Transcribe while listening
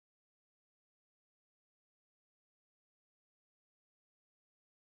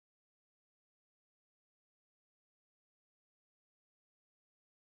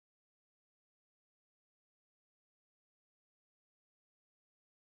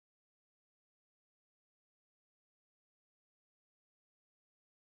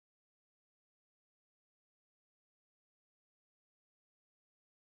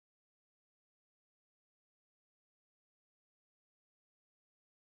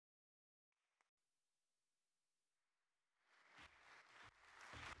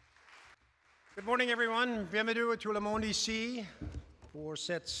Good morning, everyone. Bienvenue à tout le monde ici pour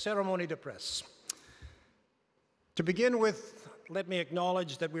cette cérémonie de presse. To begin with, let me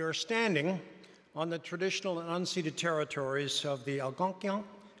acknowledge that we are standing on the traditional and unceded territories of the Algonquin,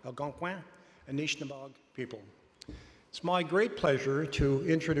 Anishinaabe people. It's my great pleasure to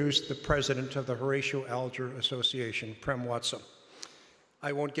introduce the president of the Horatio Alger Association, Prem Watsa.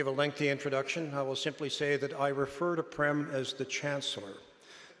 I won't give a lengthy introduction. I will simply say that I refer to Prem as the Chancellor,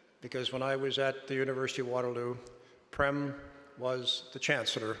 because when I was at the University of Waterloo, Prem was the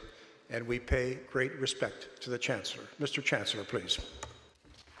Chancellor, and we pay great respect to the Chancellor. Mr. Chancellor, please.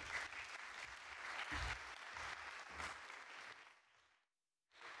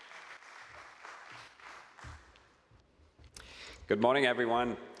 Good morning,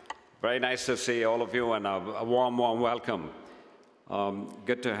 everyone. Very nice to see all of you, and a warm, warm welcome.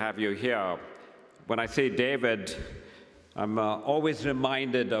 Good to have you here. When I see David, I'm always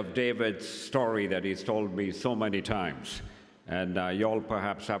reminded of David's story that he's told me so many times. And you all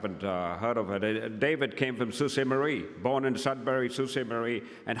perhaps haven't heard of it. David came from Sault Ste. Marie, born in Sudbury, Sault Ste. Marie,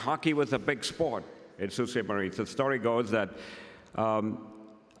 and hockey was a big sport in Sault Ste. Marie. So the story goes that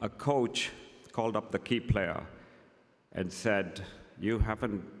a coach called up the key player and said, "You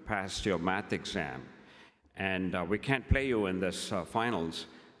haven't passed your math exam, and we can't play you in this finals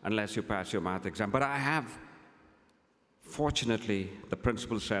unless you pass your math exam. But I have." Fortunately, the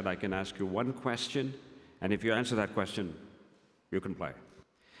principal said, "I can ask you one question, and if you answer that question, you can play."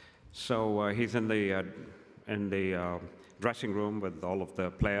 So he's in the dressing room with all of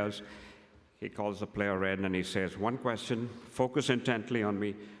the players. He calls the player in and he says, "One question, focus intently on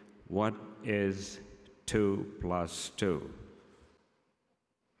me. What is 2 + 2?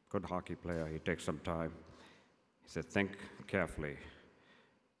 Good hockey player, he takes some time. He said, "Think carefully."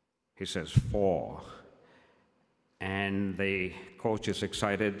 He says, 4. And the coach is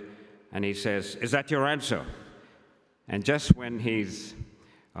excited, and he says, "Is that your answer?" And just when he's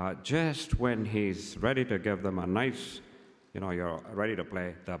ready to give them a nice, you're ready to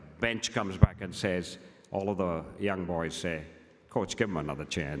play, the bench comes back and says, all of the young boys say, "Coach, give him another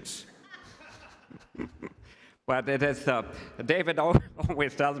chance." But it is, David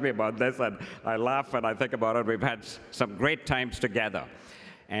always tells me about this, and I laugh when I think about it. We've had some great times together.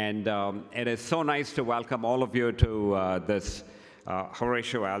 And it is so nice to welcome all of you to this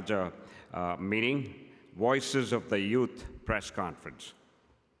Horatio Alger meeting, Voices of the Youth Press Conference.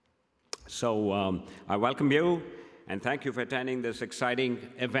 So I welcome you, and thank you for attending this exciting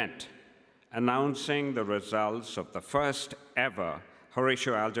event, announcing the results of the first ever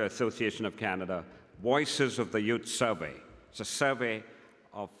Horatio Alger Association of Canada Voices of the Youth Survey. It's a survey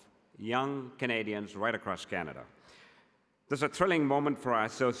of young Canadians right across Canada. This is a thrilling moment for our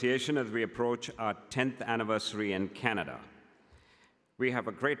association as we approach our 10th anniversary in Canada. We have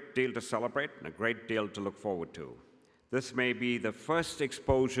a great deal to celebrate and a great deal to look forward to. This may be the first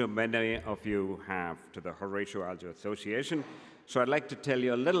exposure many of you have to the Horatio Alger Association, so I'd like to tell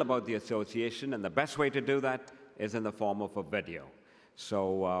you a little about the association, and the best way to do that is in the form of a video.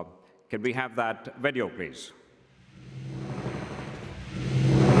 So can we have that video, please?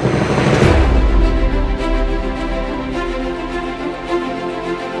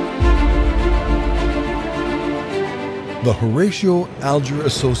 The Horatio Alger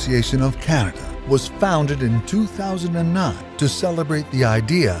Association of Canada was founded in 2009 to celebrate the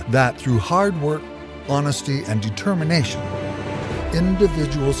idea that through hard work, honesty, and determination,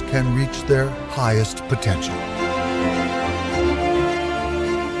 individuals can reach their highest potential.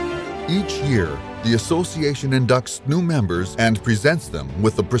 Each year, the association inducts new members and presents them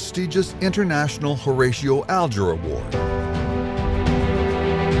with the prestigious International Horatio Alger Award.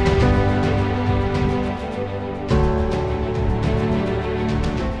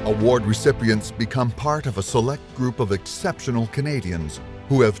 Award recipients become part of a select group of exceptional Canadians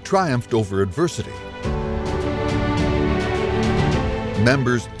who have triumphed over adversity.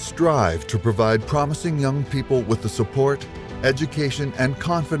 Members strive to provide promising young people with the support, education, and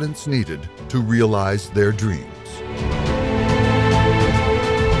confidence needed to realize their dreams.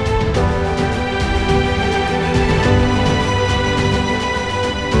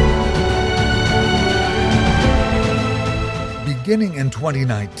 Beginning in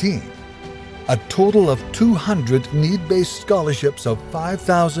 2019, a total of 200 need-based scholarships of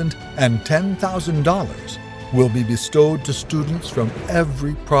 $5,000 and $10,000 will be bestowed to students from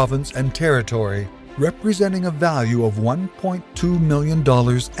every province and territory, representing a value of $1.2 million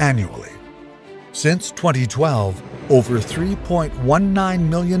annually. Since 2012, over $3.19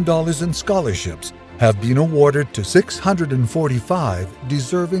 million in scholarships have been awarded to 645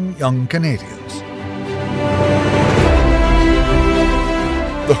 deserving young Canadians.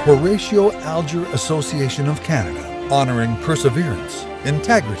 the Horatio Alger Association of Canada, honoring perseverance,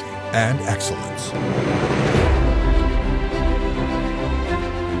 integrity, and excellence.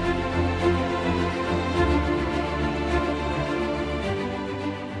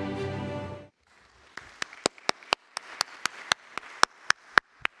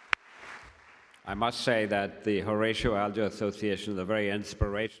 I must say that the Horatio Alger Association is a very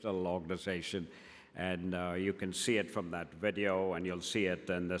inspirational organization, and you can see it from that video, and you'll see it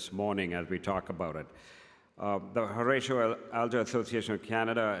in this morning as we talk about it. The Horatio Alger Association of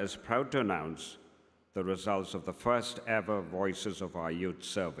Canada is proud to announce the results of the first ever Voices of Our Youth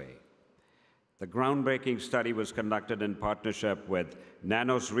survey. The groundbreaking study was conducted in partnership with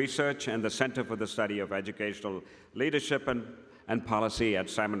Nanos Research and the Center for the Study of Educational Leadership and Policy at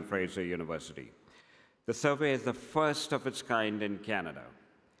Simon Fraser University. The survey is the first of its kind in Canada.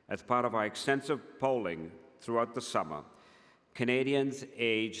 As part of our extensive polling throughout the summer, Canadians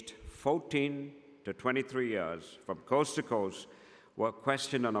aged 14 to 23 years from coast to coast were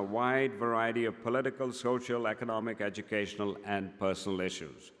questioned on a wide variety of political, social, economic, educational, and personal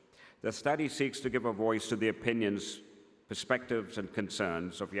issues. The study seeks to give a voice to the opinions, perspectives, and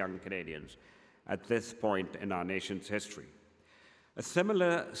concerns of young Canadians at this point in our nation's history. A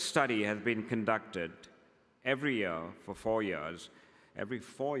similar study has been conducted every year for 4 years, every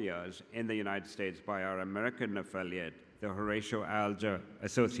 4 years in the United States by our American affiliate, the Horatio Alger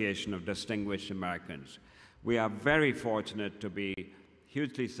Association of Distinguished Americans. We are very fortunate to be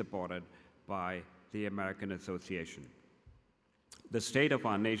hugely supported by the American Association. The State of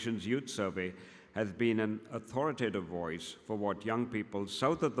Our Nation's Youth Survey has been an authoritative voice for what young people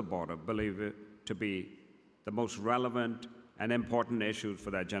south of the border believe to be the most relevant and important issues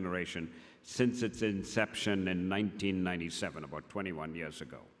for that generation since its inception in 1997, about 21 years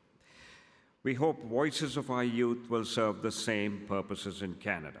ago. We hope Voices of Our Youth will serve the same purposes in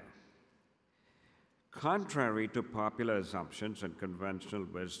Canada. Contrary to popular assumptions and conventional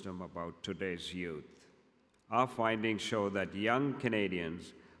wisdom about today's youth, our findings show that young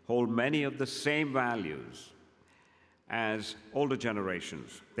Canadians hold many of the same values as older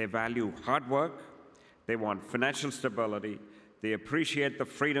generations. They value hard work, they want financial stability, they appreciate the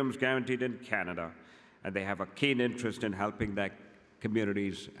freedoms guaranteed in Canada, and they have a keen interest in helping their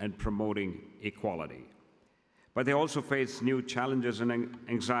communities and promoting equality. But they also face new challenges and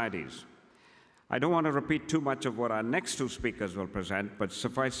anxieties. I don't want to repeat too much of what our next two speakers will present, but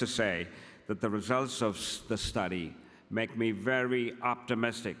suffice to say that the results of the study make me very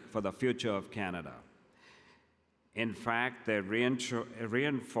optimistic for the future of Canada. In fact, they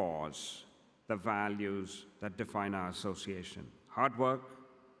reinforce the values that define our association: hard work,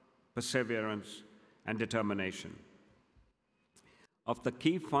 perseverance, and determination. Of the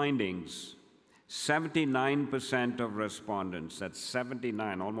key findings, 79% of respondents, that's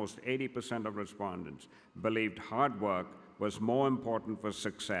 79, almost 80% of respondents, believed hard work was more important for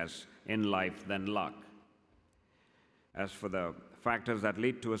success in life than luck. As for the factors that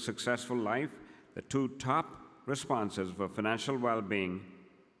lead to a successful life, the two top responses were financial well-being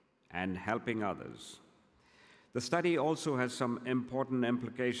and helping others. The study also has some important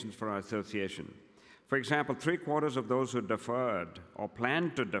implications for our association. For example, 3/4 of those who deferred or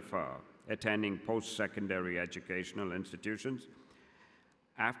planned to defer attending post-secondary educational institutions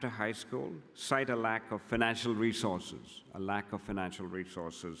after high school cite a lack of financial resources,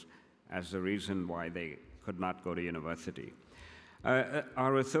 as the reason why they could not go to university.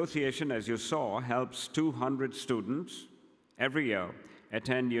 Our association, as you saw, helps 200 students every year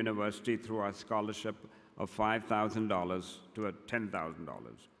attend university through our scholarship of $5,000 to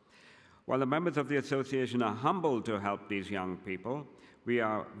 $10,000. While the members of the association are humbled to help these young people, we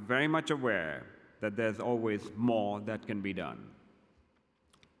are very much aware that there's always more that can be done.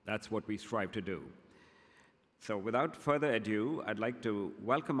 That's what we strive to do. So without further ado, I'd like to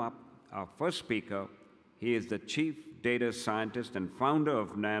welcome up our first speaker. He is the Chief Data Scientist and founder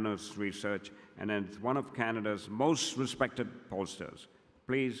of Nanos Research and is one of Canada's most respected pollsters.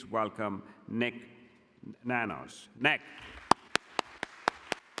 Please welcome Nick Nanos. Nick.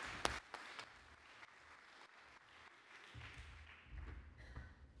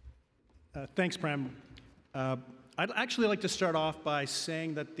 Thanks, Prem. I'd actually like to start off by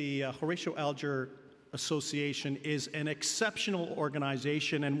saying that the Horatio Alger Association is an exceptional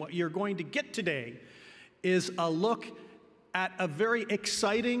organization, and what you're going to get today is a look at a very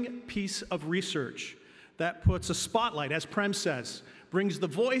exciting piece of research that puts a spotlight, as Prem says, brings the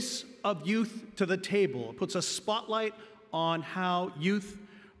voice of youth to the table. It puts a spotlight on how youth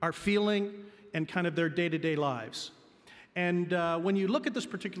are feeling and kind of their day-to-day lives. And when you look at this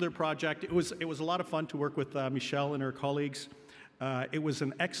particular project, it was a lot of fun to work with Michelle and her colleagues. It was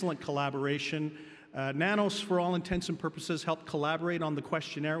an excellent collaboration. Nanos, for all intents and purposes, helped collaborate on the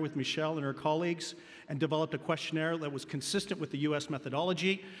questionnaire with Michelle and her colleagues and developed a questionnaire that was consistent with the US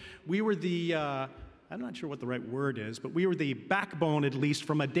methodology. We were the, I'm not sure what the right word is, but we were the backbone, at least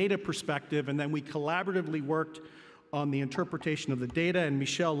from a data perspective, and then we collaboratively worked on the interpretation of the data, and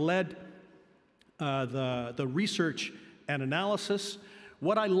Michelle led the research and analysis.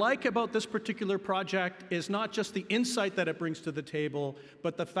 What I like about this particular project is not just the insight that it brings to the table,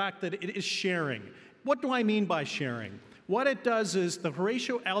 but the fact that it is sharing. What do I mean by sharing? What it does is the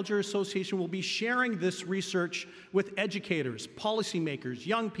Horatio Alger Association will be sharing this research with educators, policymakers,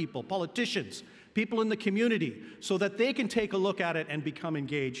 young people, politicians, people in the community, so that they can take a look at it and become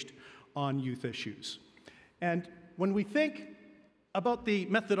engaged on youth issues. And when we think about the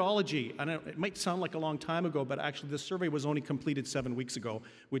methodology, and it might sound like a long time ago, but actually this survey was only completed 7 weeks ago,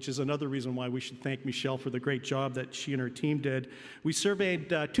 which is another reason why we should thank Michelle for the great job that she and her team did. We surveyed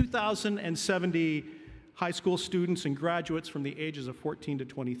 2,070 high school students and graduates from the ages of 14 to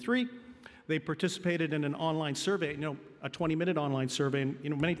 23. They participated in an online survey, a 20-minute online survey,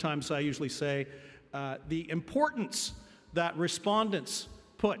 and many times I usually say the importance that respondents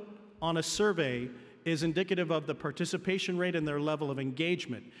put on a survey is indicative of the participation rate and their level of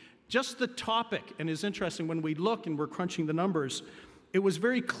engagement. Just the topic, and it's interesting, when we look and we're crunching the numbers, it was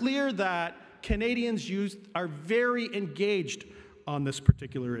very clear that Canadians' youth are very engaged on this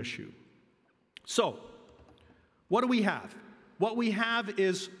particular issue. So, what do we have? What we have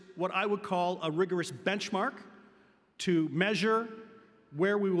is what I would call a rigorous benchmark to measure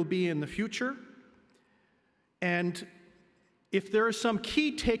where we will be in the future. And if there are some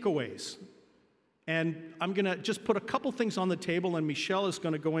key takeaways, and I'm going to just put a couple things on the table, and Michelle is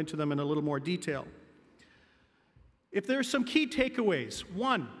going to go into them in a little more detail. If there are some key takeaways,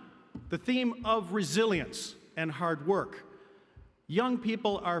 one, the theme of resilience and hard work. Young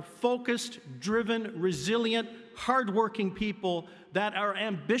people are focused, driven, resilient, hardworking people that are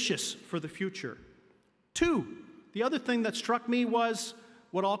ambitious for the future. Two, the other thing that struck me was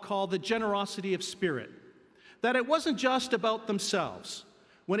what I'll call the generosity of spirit. That it wasn't just about themselves.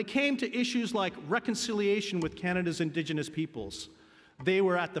 When it came to issues like reconciliation with Canada's Indigenous peoples, they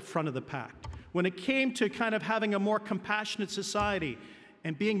were at the front of the pack. When it came to kind of having a more compassionate society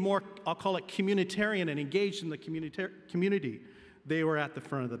and being more, I'll call it communitarian and engaged in the community, they were at the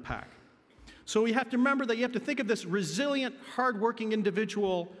front of the pack. So we have to remember that you have to think of this resilient, hardworking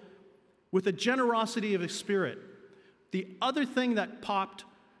individual with a generosity of spirit. The other thing that popped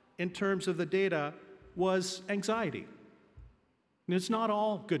in terms of the data was anxiety. And it's not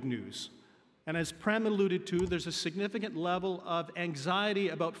all good news. And as Prem alluded to, there's a significant level of anxiety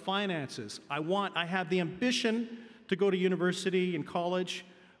about finances. I have the ambition to go to university and college,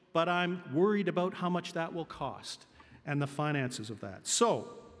 but I'm worried about how much that will cost and the finances of that. So,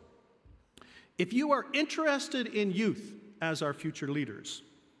 if you are interested in youth as our future leaders,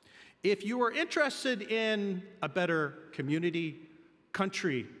 if you are interested in a better community,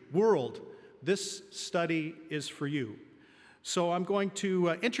 country, world, this study is for you. So I'm going to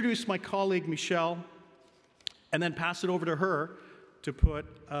introduce my colleague, Michelle, and then pass it over to her to put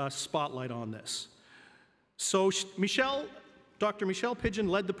a spotlight on this. So Dr. Michelle Pidgeon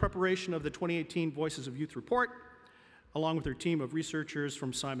led the preparation of the 2018 Voices of Youth report, along with her team of researchers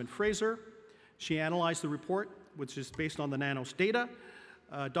from Simon Fraser. She analyzed the report, which is based on the Nanos data.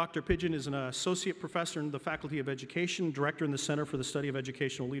 Dr. Pidgeon is an associate professor in the Faculty of Education, director in the Center for the Study of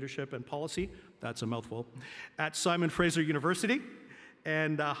Educational Leadership and Policy, that's a mouthful, at Simon Fraser University,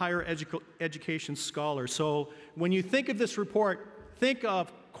 and a higher education scholar. So when you think of this report, think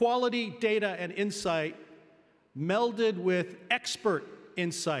of quality data and insight melded with expert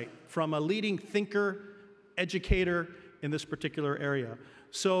insight from a leading thinker, educator in this particular area.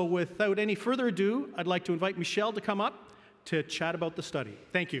 So without any further ado, I'd like to invite Michelle to come up to chat about the study.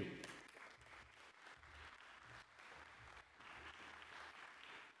 Thank you.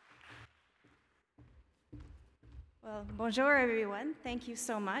 Well, bonjour everyone. Thank you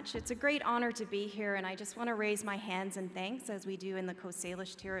so much. It's a great honor to be here, and I just want to raise my hands in thanks, as we do in the Coast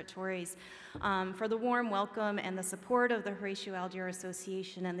Salish territories, for the warm welcome and the support of the Horatio Alger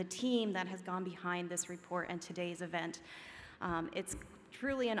Association and the team that has gone behind this report and today's event. It's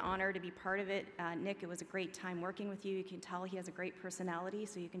truly an honor to be part of it. Nick, it was a great time working with you. You can tell he has a great personality,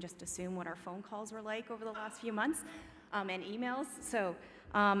 so you can just assume what our phone calls were like over the last few months, and emails. So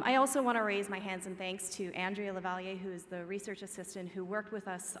I also want to raise my hands in thanks to Andrea Lavalier, who is the research assistant who worked with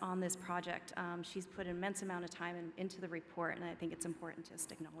us on this project. She's put an immense amount of time into the report, and I think it's important to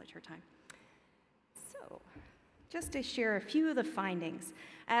just acknowledge her time. So, just to share a few of the findings.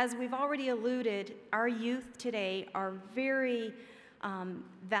 As we've already alluded, our youth today are very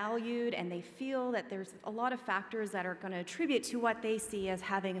valued, and they feel that there's a lot of factors that are going to attribute to what they see as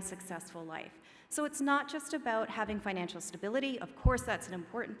having a successful life. So it's not just about having financial stability. Of course, that's an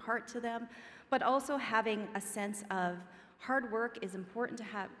important part to them, but also having a sense of hard work is important to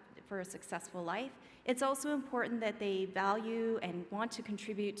have for a successful life. It's also important that they value and want to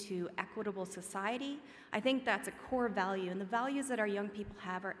contribute to equitable society. I think that's a core value, and the values that our young people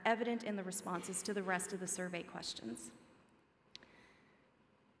have are evident in the responses to the rest of the survey questions.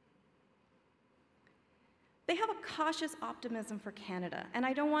 They have a cautious optimism for Canada, and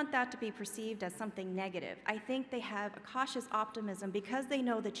I don't want that to be perceived as something negative. I think they have a cautious optimism because they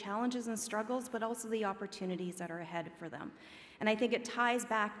know the challenges and struggles, but also the opportunities that are ahead for them. And I think it ties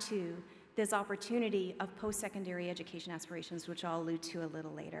back to this opportunity of post-secondary education aspirations, which I'll allude to a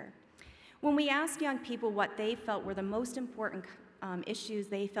little later. When we asked young people what they felt were the most important issues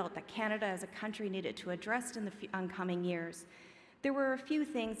they felt that Canada as a country needed to address in the oncoming years, there were a few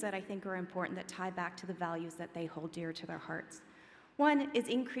things that I think are important that tie back to the values that they hold dear to their hearts. One is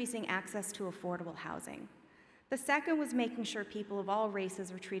increasing access to affordable housing. The second was making sure people of all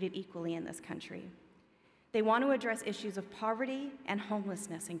races are treated equally in this country. They want to address issues of poverty and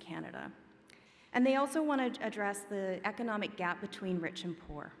homelessness in Canada. And they also want to address the economic gap between rich and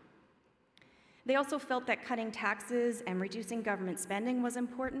poor. They also felt that cutting taxes and reducing government spending was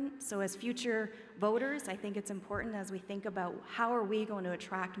important. So as future voters, I think it's important as we think about how are we going to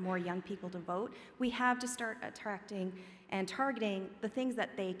attract more young people to vote, we have to start attracting and targeting the things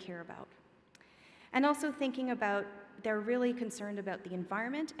that they care about. And also thinking about, they're really concerned about the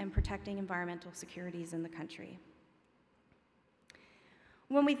environment and protecting environmental securities in the country.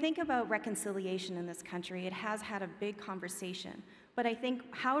 When we think about reconciliation in this country, it has had a big conversation, but I think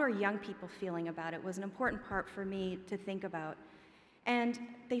how are young people feeling about it was an important part for me to think about. And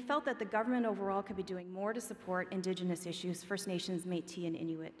they felt that the government overall could be doing more to support Indigenous issues, First Nations, Métis, and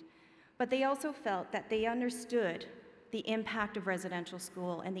Inuit. But they also felt that they understood the impact of residential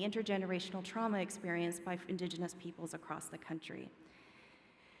school and the intergenerational trauma experienced by Indigenous peoples across the country.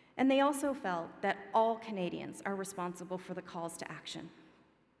 And they also felt that all Canadians are responsible for the calls to action.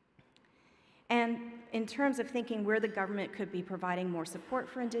 And in terms of thinking where the government could be providing more support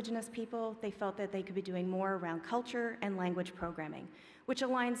for Indigenous people, they felt that they could be doing more around culture and language programming, which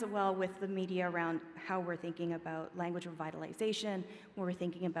aligns well with the media around how we're thinking about language revitalization, where we're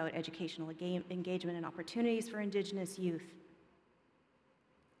thinking about educational engagement and opportunities for Indigenous youth.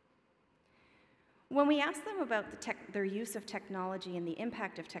 When we asked them about their use of technology and the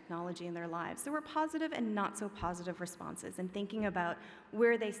impact of technology in their lives, there were positive and not so positive responses in thinking about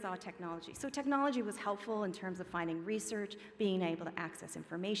where they saw technology. So technology was helpful in terms of finding research, being able to access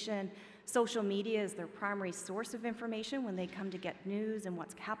information. Social media is their primary source of information when they come to get news and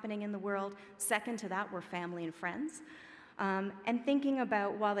what's happening in the world. Second to that were family and friends. And thinking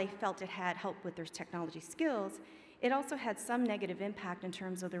about, while they felt it had helped with their technology skills, it also had some negative impact in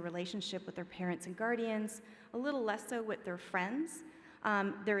terms of their relationship with their parents and guardians, a little less so with their friends,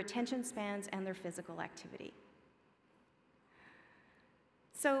 their attention spans, and their physical activity.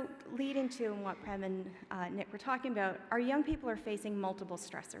 So leading to what Prem and Nick were talking about, our young people are facing multiple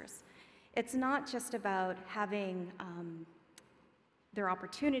stressors. It's not just about having their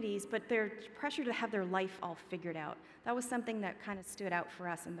opportunities, but their pressure to have their life all figured out. That was something that kind of stood out for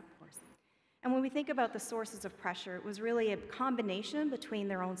us in the course. And when we think about the sources of pressure, it was really a combination between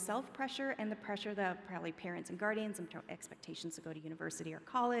their own self-pressure and the pressure that probably parents and guardians and expectations to go to university or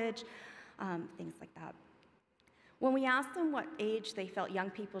college, things like that. When we asked them what age they felt young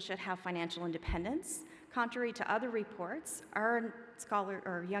people should have financial independence, contrary to other reports, our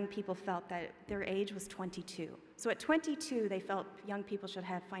young people felt that their age was 22. So at 22, they felt young people should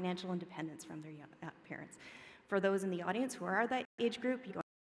have financial independence from their parents. For those in the audience who are that age group, you go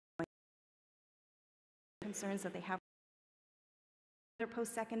concerns that they have their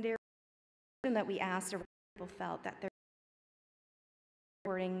post-secondary, and that we asked, people felt that they're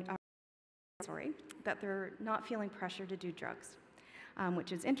not feeling pressure to do drugs,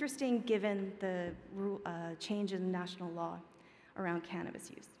 which is interesting given the change in national law around cannabis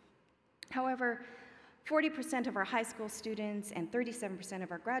use. However, 40% of our high school students and 37%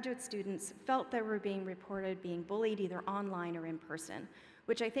 of our graduate students felt they were being reported being bullied either online or in person,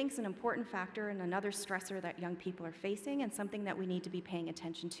 which I think is an important factor and another stressor that young people are facing and something that we need to be paying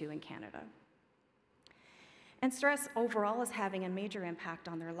attention to in Canada. And stress overall is having a major impact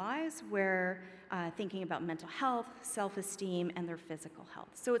on their lives, where thinking about mental health, self-esteem, and their physical health.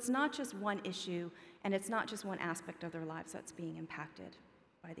 So it's not just one issue, and it's not just one aspect of their lives that's being impacted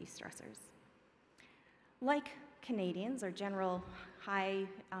by these stressors. Like Canadians, our general high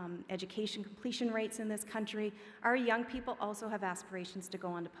education completion rates in this country, our young people also have aspirations to go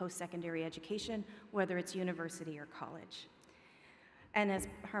on to post-secondary education, whether it's university or college. And as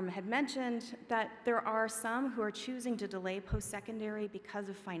Harm had mentioned, that there are some who are choosing to delay post-secondary because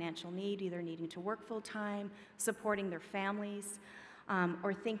of financial need, either needing to work full-time, supporting their families,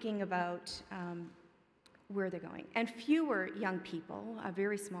 or thinking about where they're going. And fewer young people, a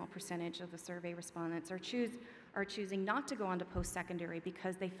very small percentage of the survey respondents, are choosing not to go on to post-secondary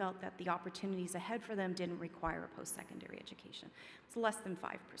because they felt that the opportunities ahead for them didn't require a post-secondary education. It's less than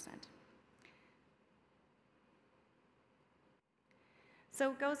 5%.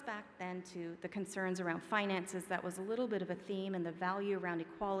 So it goes back then to the concerns around finances. That was a little bit of a theme, and the value around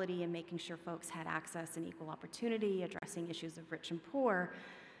equality and making sure folks had access and equal opportunity, addressing issues of rich and poor.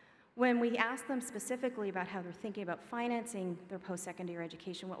 When we asked them specifically about how they're thinking about financing their post-secondary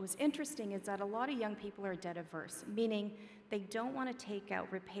education, what was interesting is that a lot of young people are debt averse, meaning they don't want to take out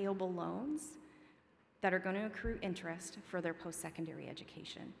repayable loans that are going to accrue interest for their post-secondary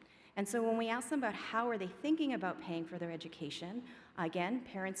education. And so when we ask them about how are they thinking about paying for their education, again,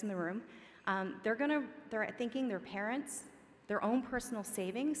 parents in the room, they're thinking their parents, their own personal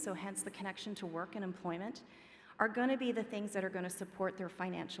savings, so hence the connection to work and employment, are going to be the things that are going to support their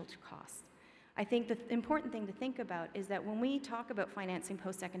financial costs. I think the important thing to think about is that when we talk about financing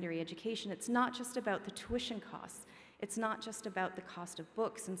post-secondary education, it's not just about the tuition costs. It's not just about the cost of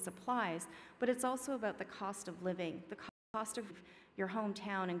books and supplies, but it's also about the cost of living, the cost of your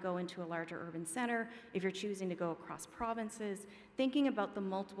hometown and go into a larger urban center, if you're choosing to go across provinces, thinking about the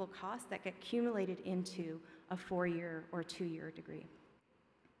multiple costs that get accumulated into a 4-year or 2-year degree.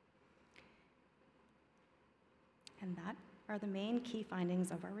 And that are the main key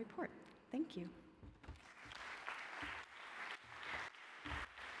findings of our report. Thank you.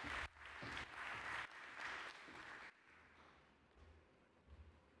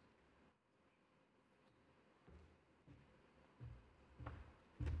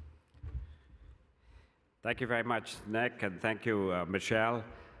 Thank you very much, Nick, and thank you, Michelle.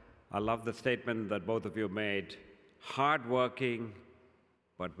 I love the statement that both of you made. Hardworking,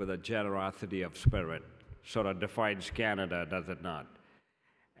 but with a generosity of spirit. Sort of defines Canada, does it not?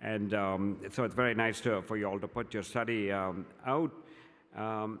 And so it's very nice for you all to put your study out.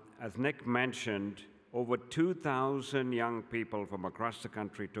 As Nick mentioned, over 2,000 young people from across the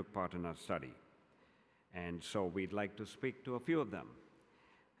country took part in our study. And so we'd like to speak to a few of them.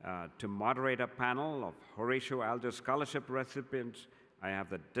 To moderate a panel of Horatio Alger Scholarship recipients, I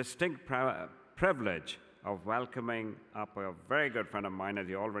have the distinct privilege of welcoming up a very good friend of mine, as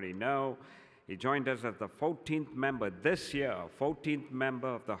you already know. He joined us as the 14th member this year, 14th member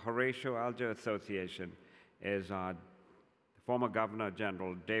of the Horatio Alger Association, is our former Governor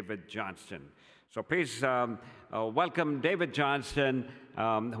General David Johnston. So please welcome David Johnston,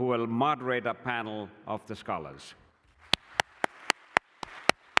 who will moderate a panel of the scholars.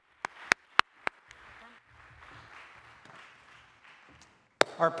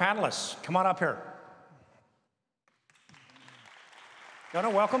 Our panelists, come on up here. Jonah,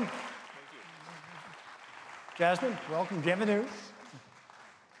 welcome. Thank you. Jasmine, welcome. Bienvenue.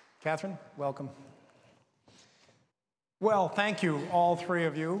 Catherine, welcome. Well, thank you, all three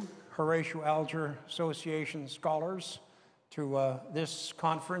of you, Horatio Alger Association scholars, to this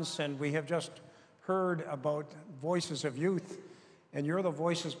conference. And we have just heard about voices of youth, and you're the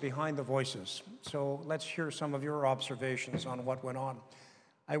voices behind the voices. So let's hear some of your observations on what went on.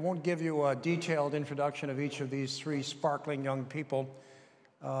 I won't give you a detailed introduction of each of these three sparkling young people.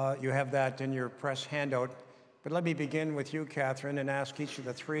 You have that in your press handout. But let me begin with you, Catherine, and ask each of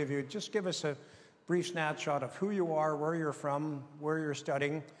the three of you, just give us a brief snapshot of who you are, where you're from, where you're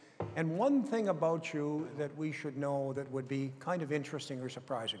studying, and one thing about you that we should know that would be kind of interesting or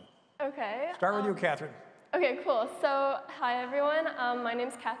surprising. Okay. Start with you, Catherine. Okay, cool. So, hi everyone. My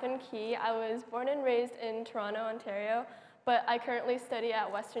name's Catherine Key. I was born and raised in Toronto, Ontario, but I currently study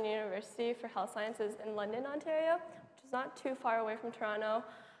at Western University for Health Sciences in London, Ontario, which is not too far away from Toronto.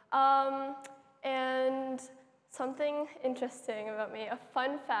 And something interesting about me, a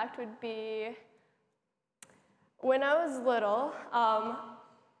fun fact would be, when I was little,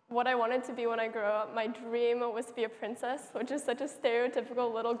 what I wanted to be when I grew up, my dream was to be a princess, which is such a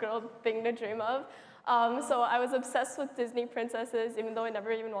stereotypical little girl thing to dream of. So I was obsessed with Disney princesses, even though I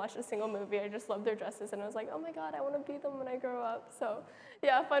never even watched a single movie. I just loved their dresses, and I was like, oh my God, I want to be them when I grow up. So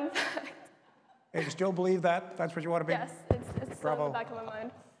yeah, fun fact. And you still believe that? That's what you want to be? Yes, it's still in the back of my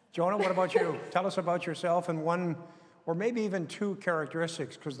mind. Jonah, what about you? Tell us about yourself and one, or maybe even two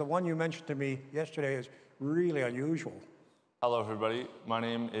characteristics, because the one you mentioned to me yesterday is really unusual. Hello, everybody. My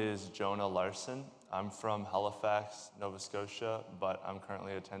name is Jonah Larson. I'm from Halifax, Nova Scotia, but I'm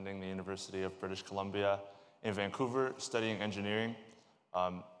currently attending the University of British Columbia in Vancouver, studying engineering.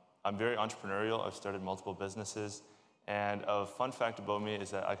 I'm very entrepreneurial. I've started multiple businesses. And a fun fact about me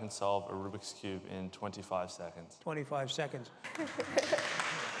is that I can solve a Rubik's Cube in 25 seconds. 25 seconds.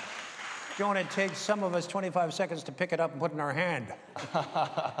 Jonah, it takes some of us 25 seconds to pick it up and put it in our hand.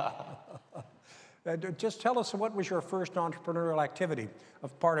 Just tell us, what was your first entrepreneurial activity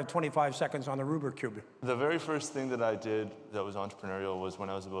of part of 25 seconds on the Rubik's Cube? The very first thing that I did that was entrepreneurial was when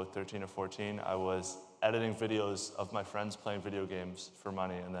I was about 13 or 14. I was editing videos of my friends playing video games for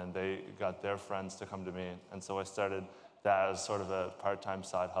money, and then they got their friends to come to me. And so I started that as sort of a part-time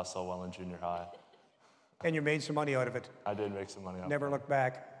side hustle while in junior high. And you made some money out of it? I did make some money out of it. Never looked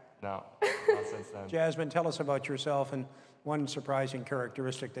back? No, not since then. Jasmine, tell us about yourself and one surprising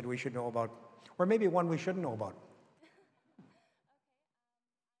characteristic that we should know about, or maybe one we shouldn't know about.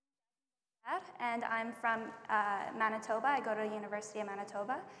 And I'm from Manitoba. I go to the University of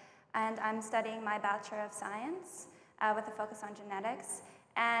Manitoba, and I'm studying my Bachelor of Science with a focus on genetics.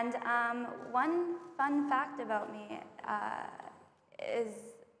 And one fun fact about me is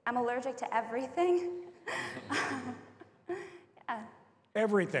I'm allergic to everything. Yeah.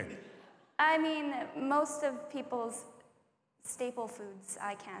 Everything? I mean, most of people's staple foods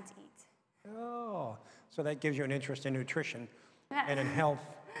I can't eat. Oh, so that gives you an interest in nutrition and in health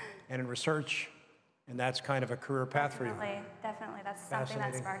and in research, and that's kind of a career path for you. Definitely. That's something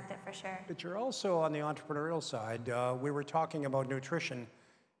that sparked it for sure. But you're also on the entrepreneurial side. We were talking about nutrition,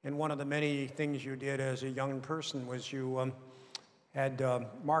 and one of the many things you did as a young person was you had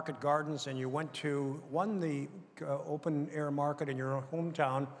market gardens, and you won the open air market in your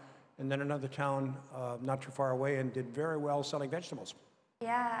hometown, and then another town not too far away, and did very well selling vegetables.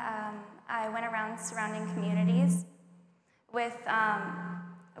 Yeah, I went around surrounding communities with,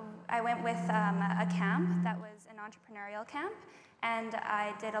 I went with a camp that was an entrepreneurial camp, and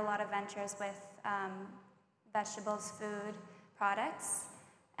I did a lot of ventures with vegetables, food, products,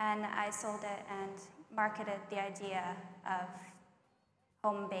 and I sold it and marketed the idea of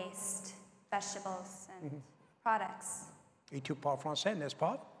home-based vegetables and products. Et tu parles français, n'est-ce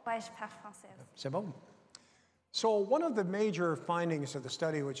pas? Ouais, je parle français. C'est bon. So one of the major findings of the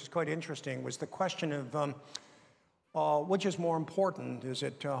study, which is quite interesting, was the question of which is more important? Is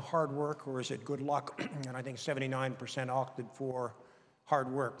it hard work or is it good luck? And I think 79% opted for hard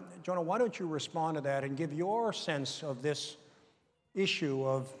work. Jonah, why don't you respond to that and give your sense of this issue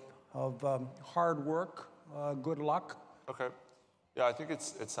of hard work, good luck? Okay. Yeah, I think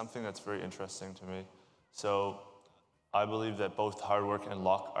it's something that's very interesting to me. So I believe that both hard work and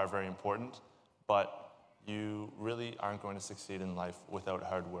luck are very important, but you really aren't going to succeed in life without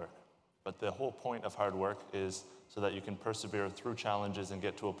hard work. But the whole point of hard work is so that you can persevere through challenges and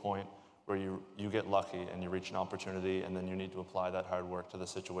get to a point where you get lucky and you reach an opportunity, and then you need to apply that hard work to the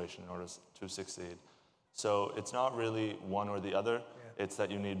situation in order to succeed. So it's not really one or the other, it's that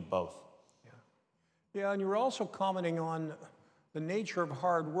you need both. Yeah, and you were also commenting on the nature of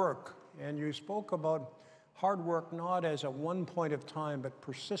hard work, and you spoke about hard work not as a one point of time, but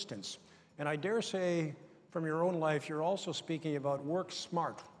persistence. And I dare say, from your own life, you're also speaking about work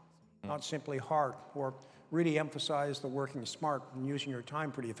smart, not simply hard, or really emphasize the working smart and using your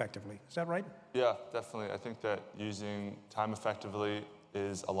time pretty effectively. Is that right? Yeah, definitely. I think that using time effectively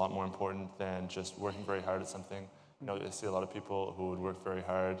is a lot more important than just working very hard at something. You know, I see a lot of people who would work very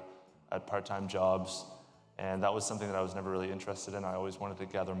hard at part-time jobs, and that was something that I was never really interested in. I always wanted to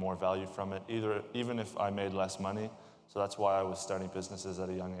gather more value from it, even if I made less money. So that's why I was starting businesses at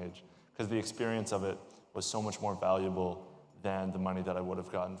a young age, because the experience of it was so much more valuable than the money that I would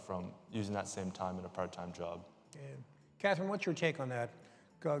have gotten from using that same time in a part-time job. Yeah. Catherine, what's your take on that?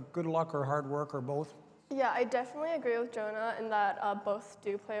 Good luck or hard work or both? Yeah, I definitely agree with Jonah in that both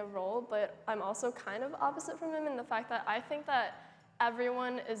do play a role, but I'm also kind of opposite from him in the fact that I think that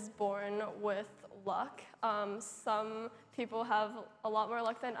everyone is born with luck. Some people have a lot more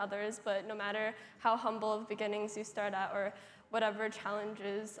luck than others, but no matter how humble of beginnings you start at or whatever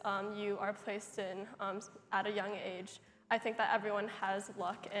challenges you are placed in at a young age, I think that everyone has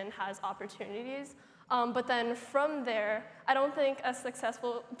luck and has opportunities. But then from there, I don't think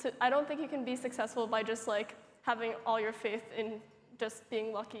you can be successful by just like having all your faith in just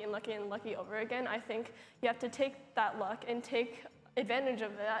being lucky and lucky and lucky over again. I think you have to take that luck and take advantage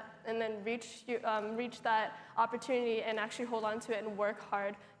of that, and then reach that opportunity and actually hold on to it and work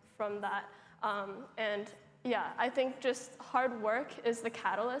hard from that. And yeah, I think just hard work is the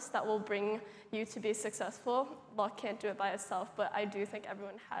catalyst that will bring you to be successful. Luck can't do it by itself, but I do think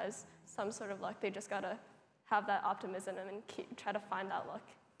everyone has some sort of luck. They just gotta have that optimism and try to find that luck.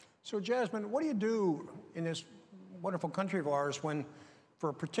 So Jasmine, what do you do in this wonderful country of ours when, for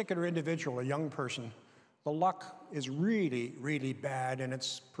a particular individual, a young person, the luck is really, really bad and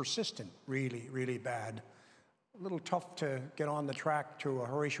it's persistent, really, really bad? A little tough to get on the track to a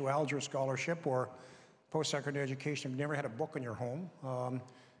Horatio Alger scholarship or post-secondary education. You've never had a book in your home.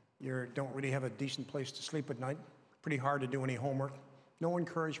 You don't really have a decent place to sleep at night. Pretty hard to do any homework. No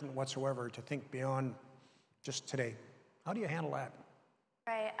encouragement whatsoever to think beyond just today. How do you handle that?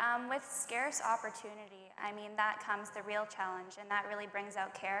 Right. With scarce opportunity, I mean, that comes the real challenge, and that really brings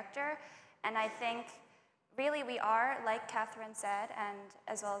out character. And I think, really, we are, like Catherine said, and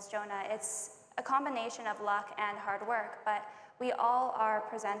as well as Jonah, it's a combination of luck and hard work, but we all are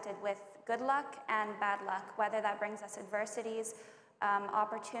presented with good luck and bad luck, whether that brings us adversities,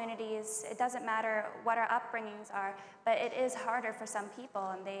 opportunities. It doesn't matter what our upbringings are, but it is harder for some people,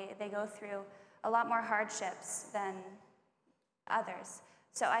 and they go through a lot more hardships than others.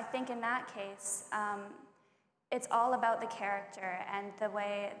 So I think in that case, it's all about the character and the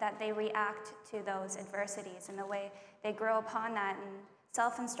way that they react to those adversities and the way they grow upon that, and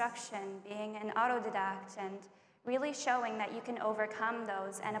self-instruction, being an autodidact, and really showing that you can overcome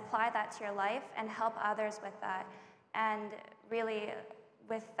those and apply that to your life and help others with that. And really,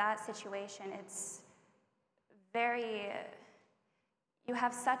 with that situation, it's you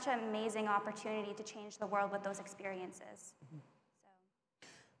have such an amazing opportunity to change the world with those experiences.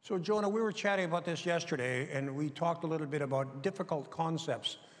 So Jonah, we were chatting about this yesterday, and we talked a little bit about difficult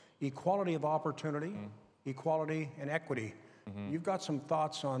concepts: equality of opportunity, equality and equity. You've got some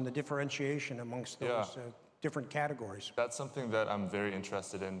thoughts on the differentiation amongst those different categories. That's something that I'm very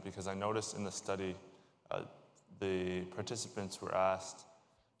interested in, because I noticed in the study the participants were asked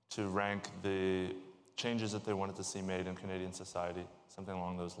to rank the changes that they wanted to see made in Canadian society, something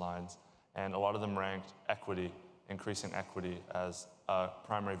along those lines. And a lot of them ranked equity, increasing equity, as a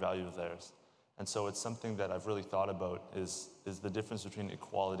primary value of theirs. And so it's something that I've really thought about is the difference between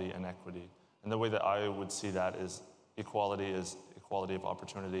equality and equity. And the way that I would see that is equality of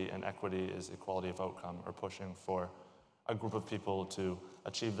opportunity, and equity is equality of outcome, or pushing for a group of people to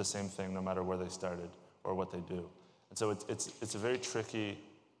achieve the same thing no matter where they started or what they do. And so it's a very tricky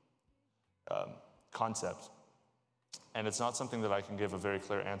concept. And it's not something that I can give a very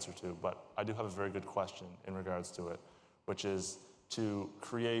clear answer to, but I do have a very good question in regards to it, which is to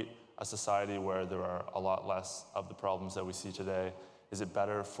create a society where there are a lot less of the problems that we see today. Is it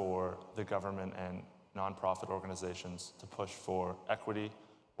better for the government and nonprofit organizations to push for equity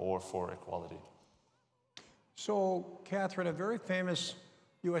or for equality? So, Catherine, a very famous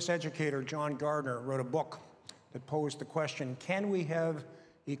U.S. educator, John Gardner, wrote a book that posed the question, can we have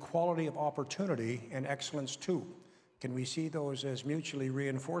equality of opportunity and excellence too? Can we see those as mutually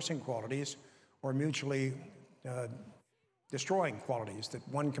reinforcing qualities or mutually destroying qualities, that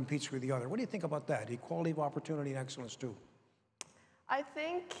one competes with the other? What do you think about that, equality of opportunity and excellence too? I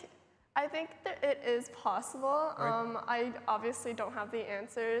think that it is possible. Right. I obviously don't have the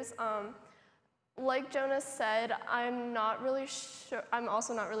answers. Like Jonas said, I'm not really sure. I'm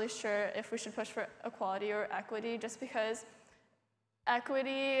also not really sure if we should push for equality or equity, just because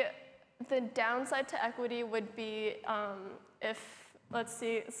equity, the downside to equity would be if, let's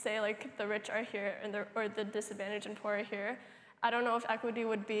say like the rich are here and or the disadvantaged and poor are here. I don't know if equity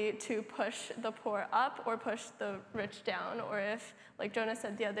would be to push the poor up or push the rich down, or if, like Jonah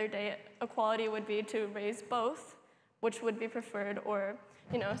said the other day, equality would be to raise both, which would be preferred, or,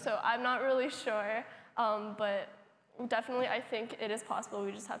 so I'm not really sure, but definitely I think it is possible.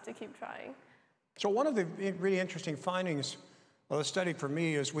 We just have to keep trying. So one of the really interesting findings of the study for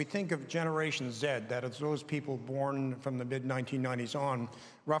me is we think of Generation Z, that is those people born from the mid-1990s on,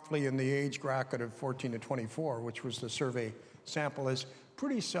 roughly in the age bracket of 14 to 24, which was the survey sample, is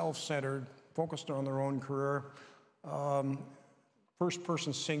pretty self-centered, focused on their own career, first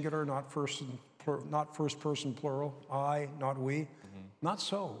person singular, not first person plural, I, not we. Not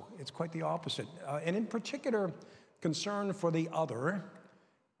so. It's quite the opposite. And in particular, concern for the other,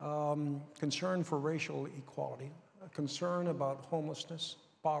 concern for racial equality, concern about homelessness,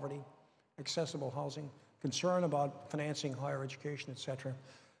 poverty, accessible housing, concern about financing higher education, et cetera,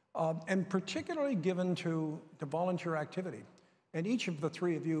 and particularly given to volunteer activity. And each of the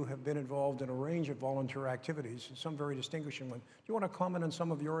three of you have been involved in a range of volunteer activities, some very distinguishing ones. Do you want to comment on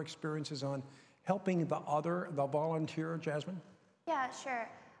some of your experiences on helping the other, the volunteer, Jasmine? Yeah, sure.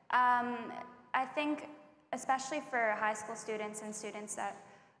 I think, especially for high school students and students that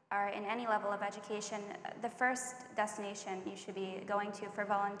are in any level of education, the first destination you should be going to for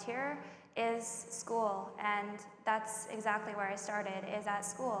volunteer is school. And that's exactly where I started, is at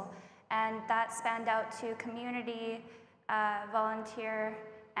school. And that spanned out to community volunteer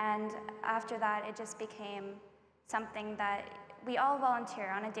And after that, it just became something that we all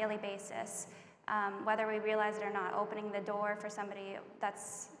volunteer on a daily basis, whether we realize it or not, opening the door for somebody,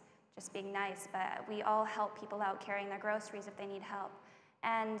 that's just being nice, but we all help people out carrying their groceries if they need help.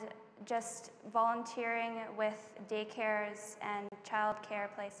 And just volunteering with daycares and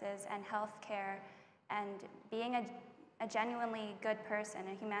childcare places and healthcare and being a genuinely good person,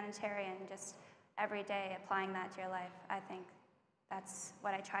 a humanitarian, just every day applying that to your life. I think that's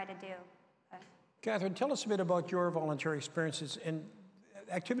what I try to do. Catherine, tell us a bit about your volunteer experiences and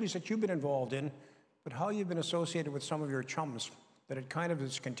activities that you've been involved in, but how you've been associated with some of your chums, that it kind of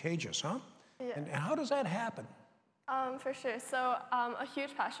is contagious, huh? Yeah. And how does that happen? For sure. So a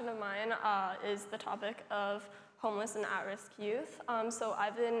huge passion of mine is the topic of homeless and at-risk youth. So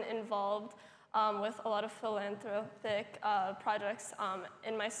I've been involved with a lot of philanthropic projects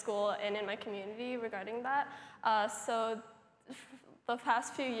in my school and in my community regarding that. So the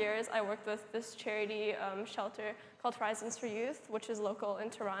past few years, I worked with this charity shelter called Horizons for Youth, which is local in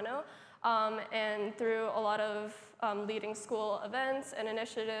Toronto. And through a lot of leading school events and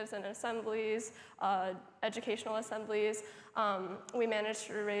initiatives and assemblies, educational assemblies, we managed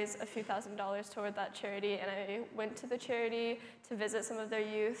to raise a few $1,000s toward that charity, and I went to the charity to visit some of their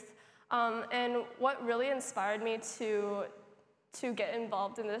youth. And what really inspired me to get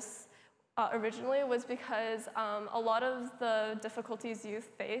involved in this originally was because a lot of the difficulties youth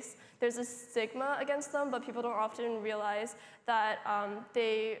face, there's a stigma against them, but people don't often realize that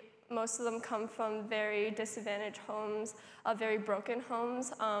most of them come from very disadvantaged homes, very broken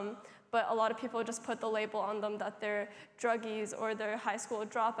homes, but a lot of people just put the label on them that they're druggies or they're high school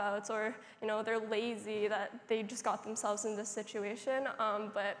dropouts or they're lazy, that they just got themselves in this situation.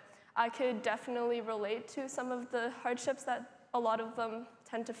 But I could definitely relate to some of the hardships that a lot of them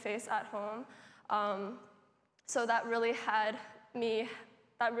tend to face at home. So that really I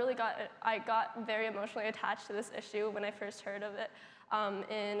got very emotionally attached to this issue when I first heard of it.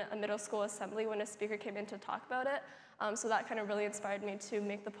 In a middle school assembly when a speaker came in to talk about it. So that kind of really inspired me to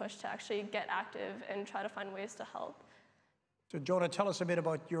make the push to actually get active and try to find ways to help. So Jonah, tell us a bit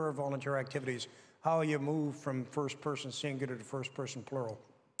about your volunteer activities, how you move from first person singular to first person plural.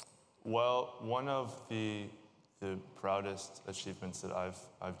 Well, one of the proudest achievements that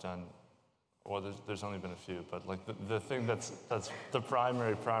I've done, well, there's only been a few, but like the thing that's the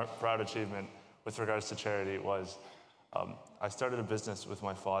primary proud achievement with regards to charity was I started a business with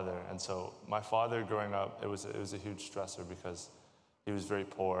my father, and so my father growing up, it was a huge stressor because he was very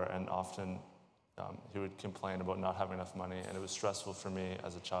poor, and often he would complain about not having enough money, and it was stressful for me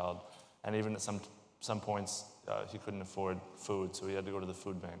as a child. And even at some points, he couldn't afford food, so he had to go to the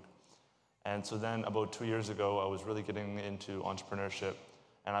food bank. And so then about 2 years ago, I was really getting into entrepreneurship,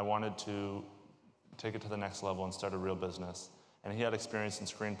 and I wanted to take it to the next level and start a real business. And he had experience in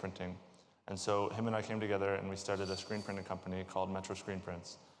screen printing. And so him and I came together and we started a screen printing company called Metro Screen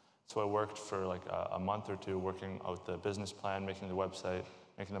Prints. So I worked for like a month or two working out the business plan, making the website,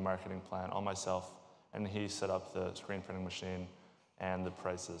 making the marketing plan, all myself. And he set up the screen printing machine and the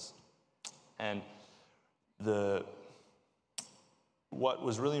prices. And what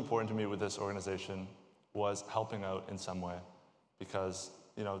was really important to me with this organization was helping out in some way, because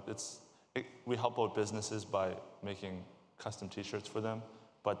we help out businesses by making custom t-shirts for them,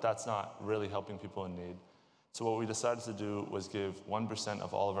 but that's not really helping people in need. So what we decided to do was give 1%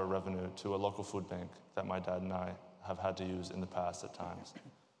 of all of our revenue to a local food bank that my dad and I have had to use in the past at times.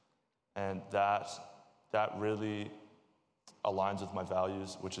 And that really aligns with my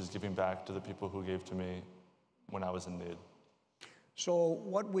values, which is giving back to the people who gave to me when I was in need. So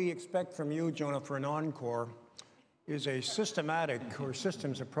what we expect from you, Jonah, for an encore is a systematic or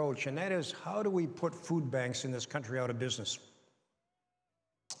systems approach, and that is, how do we put food banks in this country out of business?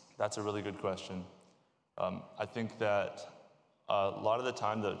 That's a really good question. I think that a lot of the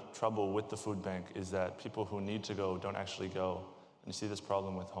time the trouble with the food bank is that people who need to go don't actually go. And you see this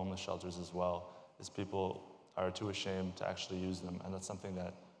problem with homeless shelters as well, is people are too ashamed to actually use them. And that's something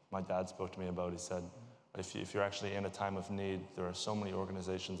that my dad spoke to me about. He said, if you're actually in a time of need, there are so many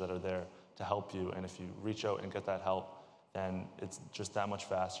organizations that are there to help you. And if you reach out and get that help, then it's just that much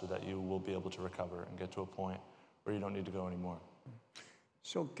faster that you will be able to recover and get to a point where you don't need to go anymore.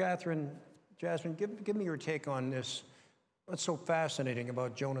 So Catherine, Jasmine, give me your take on this. What's so fascinating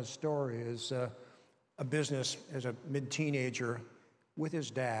about Jonah's story is a business as a mid-teenager with his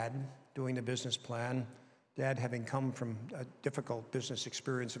dad doing the business plan, dad having come from a difficult business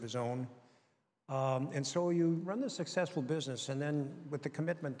experience of his own. And so you run this successful business, and then with the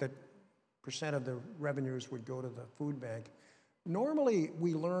commitment that % of the revenues would go to the food bank. Normally,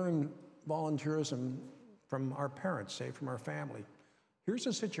 we learn volunteerism from our parents, say from our family. Here's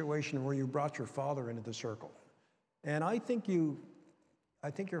a situation where you brought your father into the circle. And I think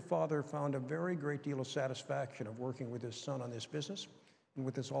your father found a very great deal of satisfaction of working with his son on this business and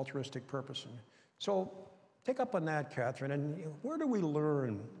with this altruistic purpose. And so take up on that, Catherine, and where do we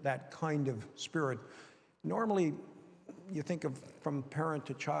learn that kind of spirit? Normally, you think of from parent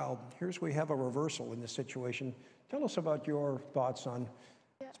to child. Here's where we have a reversal in this situation. Tell us about your thoughts on,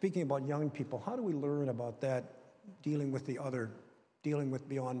 speaking about young people, how do we learn about that, dealing with the other, dealing with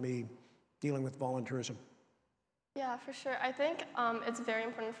beyond me, dealing with volunteerism? Yeah, for sure. I think it's very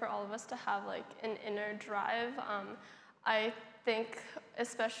important for all of us to have like an inner drive. I think,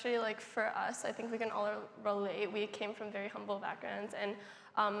 especially like for us, I think we can all relate. We came from very humble backgrounds, and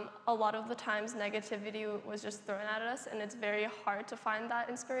a lot of the times negativity was just thrown at us, and it's very hard to find that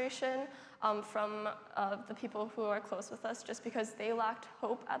inspiration from the people who are close with us, just because they lacked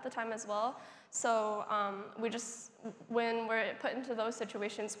hope at the time as well. So we just, when we're put into those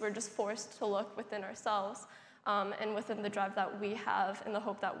situations, we're just forced to look within ourselves and within the drive that we have and the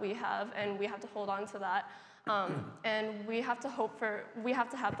hope that we have, and we have to hold on to that. And we have to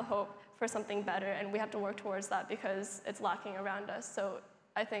have the hope for something better, and we have to work towards that because it's lacking around us. So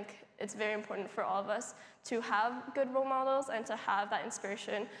I think it's very important for all of us to have good role models and to have that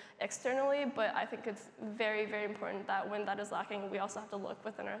inspiration externally, but I think it's very, very important that when that is lacking, we also have to look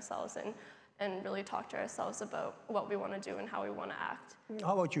within ourselves and really talk to ourselves about what we want to do and how we want to act.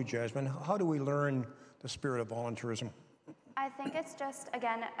 How about you, Jasmine? How do we learn the spirit of volunteerism? I think it's just,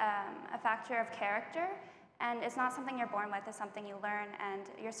 again, a factor of character, and it's not something you're born with, it's something you learn, and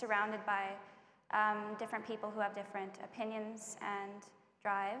you're surrounded by different people who have different opinions and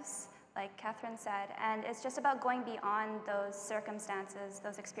drives, like Catherine said, and it's just about going beyond those circumstances,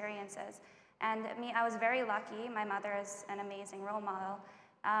 those experiences. And me, I was very lucky. My mother is an amazing role model,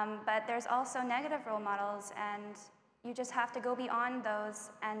 but there's also negative role models, and you just have to go beyond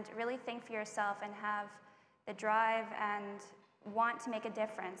those and really think for yourself and have the drive and want to make a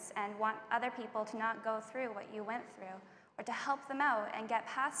difference and want other people to not go through what you went through, or to help them out and get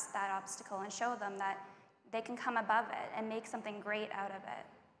past that obstacle and show them that they can come above it and make something great out of it.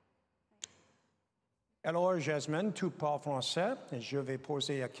 Alors, Jasmine, tu parles français, et je vais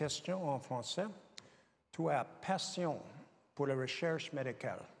poser la question en français. Tu as passion pour la recherche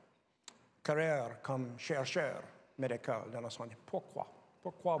médicale, carrière comme chercheur médical dans la santé. Pourquoi?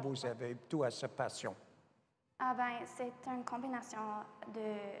 Pourquoi tu as cette passion? Ah ben, c'est une combinaison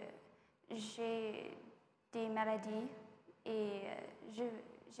de... J'ai des maladies et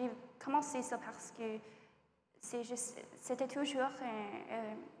j'ai commencé ça parce que c'était toujours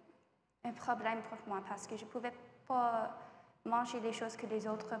un problème pour moi, parce que je ne pouvais pas manger les choses que les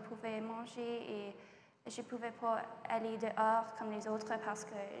autres pouvaient manger, et je ne pouvais pas aller dehors comme les autres parce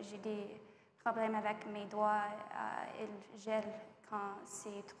que j'ai des problèmes avec mes doigts, ils gèlent quand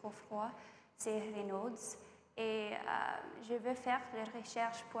c'est trop froid, c'est Raynaud's. Et je veux faire des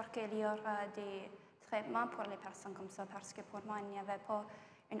recherches pour qu'il y aura des traitements pour les personnes comme ça, parce que pour moi, il n'y avait pas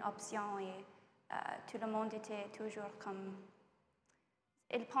une option, et tout le monde était toujours comme...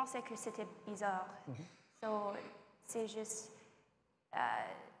 Il pensait que c'était bizarre. So, c'est juste...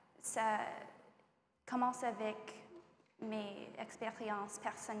 ça commence avec mes expériences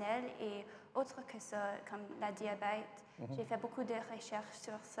personnelles, et autre que ça, comme la diabète, j'ai fait beaucoup de recherches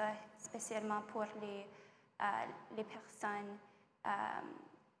sur ça, spécialement pour les personnes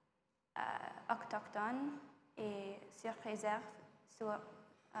autochtones et sur réserve.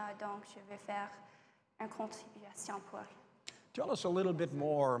 Donc, je vais faire une contribution pour. Tell us a little bit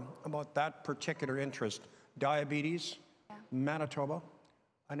more about that particular interest. Diabetes, Manitoba,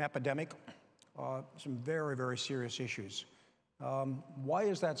 an epidemic, some very, very serious issues. Why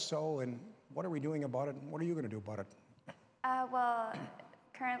is that so, and what are we doing about it, and what are you going to do about it? Well,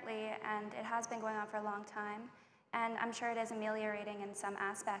 currently, and it has been going on for a long time, and I'm sure it is ameliorating in some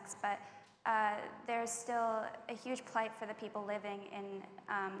aspects, but there's still a huge plight for the people living in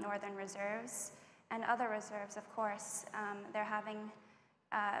northern reserves and other reserves, of course. They're having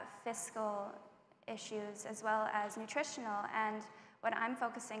fiscal issues as well as nutritional, and what I'm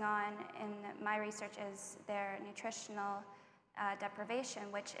focusing on in my research is their nutritional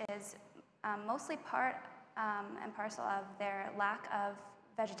deprivation, which is mostly part and parcel of their lack of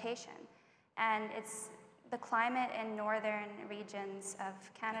vegetation. And it's the climate in northern regions of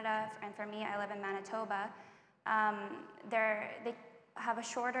Canada, and for me, I live in Manitoba, they have a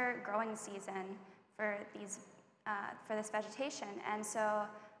shorter growing season for this vegetation. And so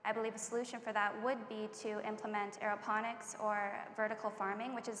I believe a solution for that would be to implement aeroponics or vertical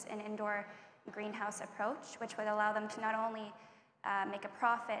farming, which is an indoor greenhouse approach, which would allow them to not only make a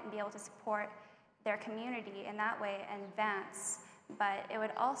profit and be able to support their community in that way and advance but it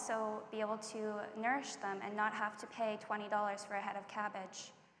would also be able to nourish them and not have to pay $20 for a head of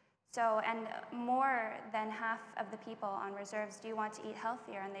cabbage. So, and more than half of the people on reserves do want to eat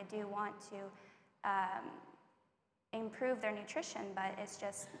healthier, and they do want to improve their nutrition, but it's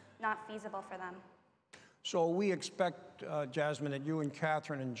just not feasible for them. So we expect, Jasmine, that you and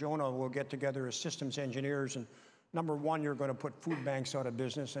Catherine and Jonah will get together as systems engineers, and number one, you're going to put food banks out of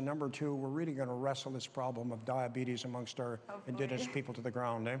business, and number two, we're really going to wrestle this problem of diabetes amongst our Indigenous people to the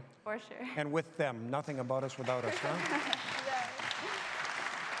ground, eh? For sure. And with them, nothing about us without us, huh?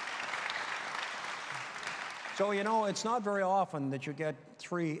 So, you know, it's not very often that you get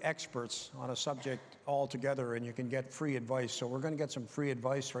three experts on a subject all together and you can get free advice. So we're going to get some free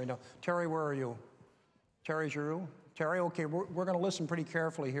advice right now. Terry, where are you? Terry Giroux? Terry, okay, we're going to listen pretty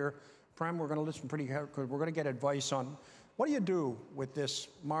carefully here. Prem, we're going to listen pretty carefully. We're going to get advice on what do you do with this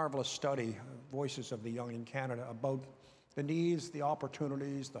marvelous study, Voices of the Young in Canada, about the needs, the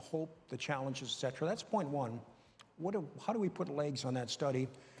opportunities, the hope, the challenges, et cetera. That's point one. How do we put legs on that study?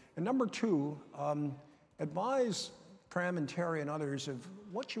 And number two, advise Prem and Terry and others of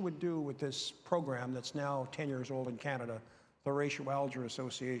what you would do with this program that's now 10 years old in Canada, the Horatio Alger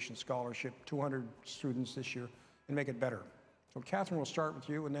Association Scholarship, 200 students this year, and make it better. So Catherine, we'll start with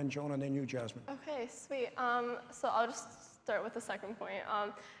you, and then Jonah, and then you, Jasmine. Okay, sweet. So I'll just start with the second point,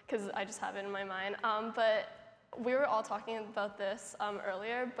 because I just have it in my mind. But we were all talking about this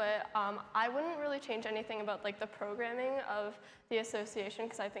earlier, but I wouldn't really change anything about like the programming of the association,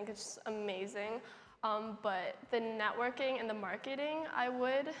 because I think it's just amazing. But the networking and the marketing, I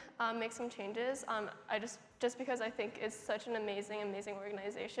would make some changes. Just because I think it's such an amazing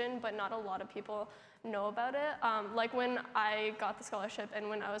organization, but not a lot of people know about it. Like when I got the scholarship and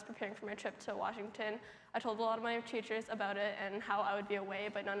when I was preparing for my trip to Washington, I told a lot of my teachers about it and how I would be away,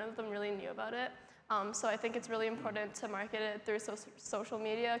 but none of them really knew about it. So I think it's really important to market it through social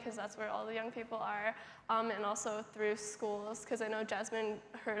media, because that's where all the young people are, and also through schools, because I know Jasmine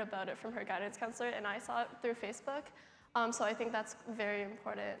heard about it from her guidance counselor, and I saw it through Facebook. So I think that's very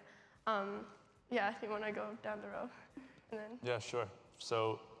important. Yeah, if you want to go down the row. And then. Yeah, sure.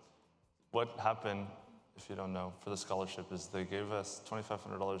 So what happened, if you don't know, for the scholarship is they gave us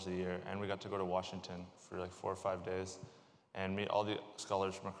 $2,500 a year, and we got to go to Washington for like 4 or 5 days and meet all the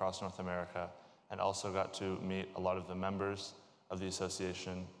scholars from across North America, and also got to meet a lot of the members of the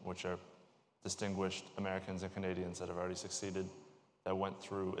association, which are distinguished Americans and Canadians that have already succeeded, that went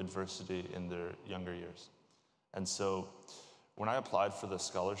through adversity in their younger years. And so when I applied for the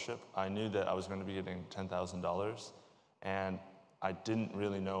scholarship, I knew that I was going to be getting $10,000, and I didn't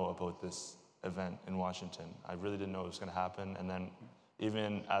really know about this event in Washington. I really didn't know it was going to happen, and then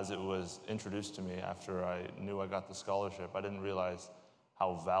even as it was introduced to me after I knew I got the scholarship, I didn't realize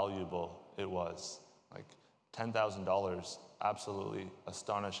how valuable it was. Like $10,000, absolutely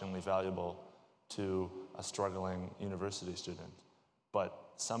astonishingly valuable to a struggling university student. But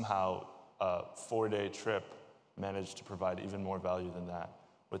somehow a 4-day trip managed to provide even more value than that.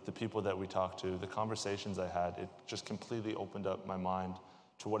 With the people that we talked to, the conversations I had, it just completely opened up my mind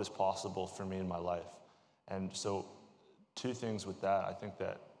to what is possible for me in my life. And so 2 things with that. I think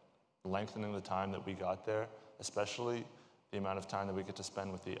that lengthening the time that we got there, especially the amount of time that we get to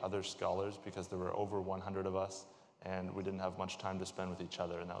spend with the other scholars, because there were over 100 of us, and we didn't have much time to spend with each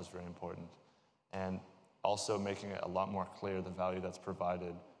other, and that was very important. And also making it a lot more clear the value that's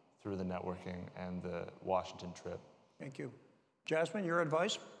provided through the networking and the Washington trip. Thank you. Jasmine, your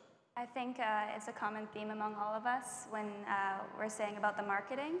advice? I think it's a common theme among all of us when we're saying about the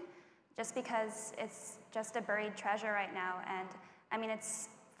marketing, just because it's just a buried treasure right now. And I mean, it's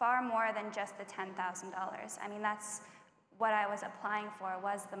far more than just the $10,000. I mean, that's what I was applying for,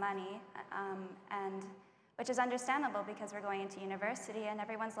 was the money, and which is understandable because we're going into university and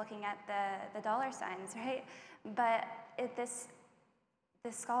everyone's looking at the dollar signs, right? But this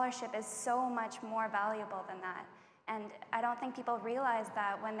scholarship is so much more valuable than that. And I don't think people realize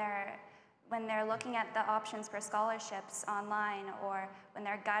that when they're looking at the options for scholarships online, or when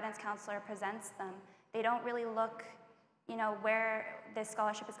their guidance counselor presents them, they don't really look, you know, where this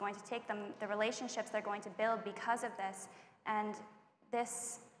scholarship is going to take them, the relationships they're going to build because of this. And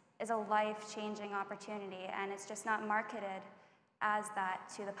this is a life-changing opportunity, and it's just not marketed as that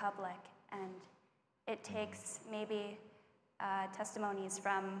to the public. And it takes maybe testimonies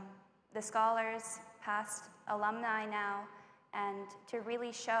from the scholars, past alumni now, and to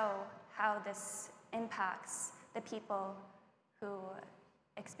really show how this impacts the people who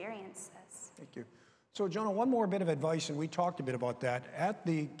experience this. Thank you. So, Jonah, one more bit of advice, and we talked a bit about that. At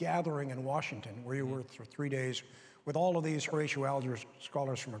the gathering in Washington, where you were for 3 days, with all of these Horatio Alger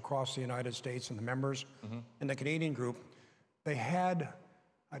scholars from across the United States and the members and the Canadian group, they had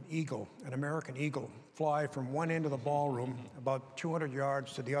an eagle, an American eagle, fly from one end of the ballroom about 200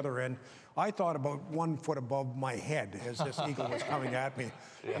 yards to the other end. I thought about 1 foot above my head as this eagle was coming at me.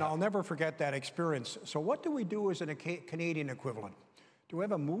 Yeah. And I'll never forget that experience. So what do we do as a Canadian equivalent? Do we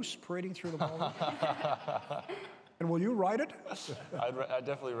have a moose parading through the ballroom? And will you ride it? I'd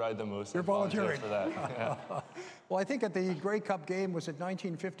definitely ride the moose. You're volunteering for that. Yeah. Well, I think at the Grey Cup game, was it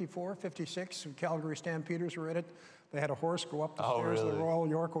 1954, 56? Calgary Stampeders were in it. They had a horse go up the stairs of the Royal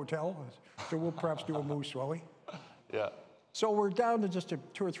York Hotel. So we'll perhaps do a moose, will we? Yeah. So we're down to just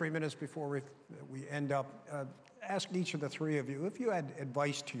 2 or 3 minutes before we end up. Ask each of the three of you, if you had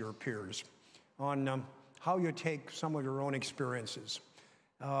advice to your peers on how you take some of your own experiences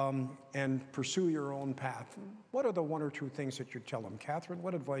and pursue your own path, what are the 1 or 2 things that you'd tell them? Catherine,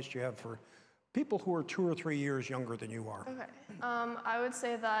 what advice do you have for people who are 2 or 3 years younger than you are? Okay. I would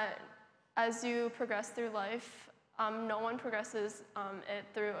say that as you progress through life, no one progresses it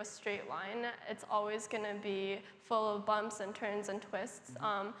through a straight line. It's always going to be full of bumps and turns and twists.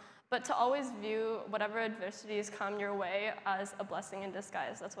 But to always view whatever adversities come your way as a blessing in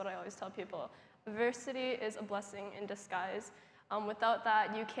disguise. That's what I always tell people. Adversity is a blessing in disguise. Without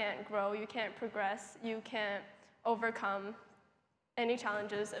that, you can't grow, you can't progress, you can't overcome any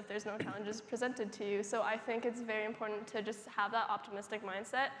challenges if there's no challenges presented to you. So I think it's very important to just have that optimistic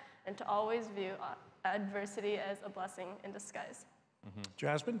mindset and to always view adversity as a blessing in disguise. Mm-hmm.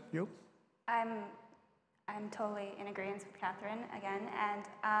 Jasmine, you? I'm totally in agreement with Catherine again.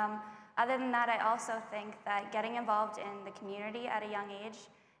 And other than that, I also think that getting involved in the community at a young age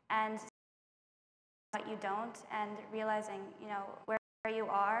and what you don't, and realizing, where you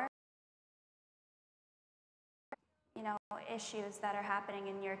are, issues that are happening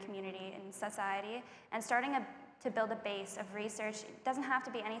in your community and society, and starting to build a base of research. It doesn't have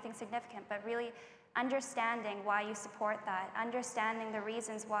to be anything significant, but really understanding why you support that, understanding the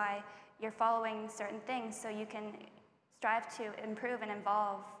reasons why you're following certain things so you can strive to improve and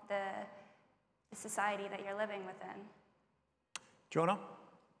evolve the society that you're living within. Jonah?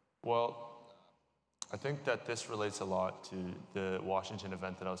 Well, I think that this relates a lot to the Washington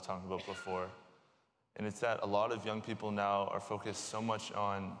event that I was talking about before. And it's that a lot of young people now are focused so much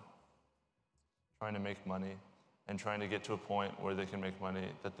on trying to make money and trying to get to a point where they can make money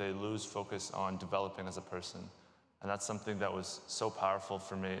that they lose focus on developing as a person. And that's something that was so powerful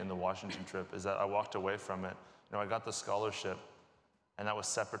for me in the Washington trip, is that I walked away from it. I got the scholarship, and that was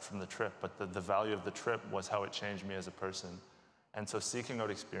separate from the trip, but the value of the trip was how it changed me as a person. And so seeking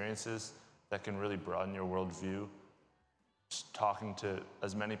out experiences that can really broaden your worldview, just talking to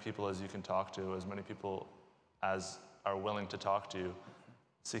as many people as you can talk to, as many people as are willing to talk to you,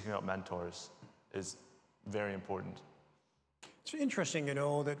 seeking out mentors is very important. It's interesting,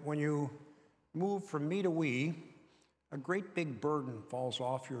 that when you move from me to we, a great big burden falls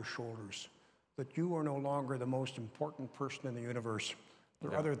off your shoulders, that you are no longer the most important person in the universe.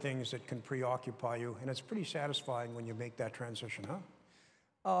 There are other things that can preoccupy you, and it's pretty satisfying when you make that transition, huh?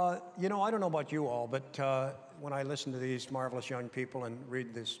 I don't know about you all, but when I listen to these marvelous young people and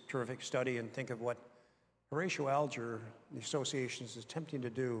read this terrific study and think of what Horatio Alger, the association, is attempting to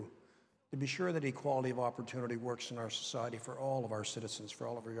do to be sure that equality of opportunity works in our society for all of our citizens, for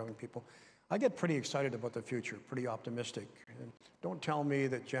all of our young people, I get pretty excited about the future, pretty optimistic. And don't tell me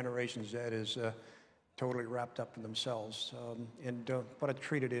that Generation Z is totally wrapped up in themselves. What a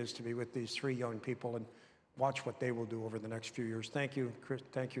treat it is to be with these 3 young people and watch what they will do over the next few years. Thank you, Chris.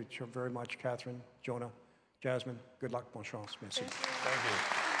 Thank you very much, Catherine, Jonah, Jasmine. Good luck. Bonne chance. Merci. Thank you.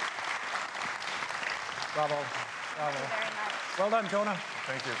 Bravo. Bravo. Thank you very much. Well done, Jonah.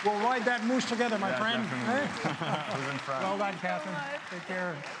 Thank you. We'll ride that moose together, my friend. Who's in front? Well done, Catherine. Take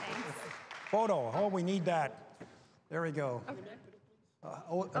care. Thanks. Photo. Oh, we need that. There we go.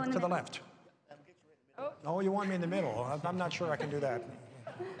 To the left. Oh, you want me in the middle? I'm not sure I can do that.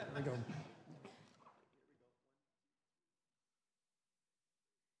 There we go.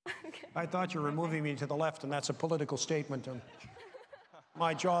 Okay. I thought you were moving me to the left, and that's a political statement.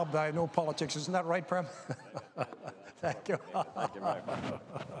 My job, I know politics. Isn't that right, Prem? Thank you. Thank you very much.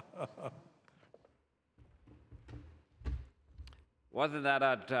 Wasn't that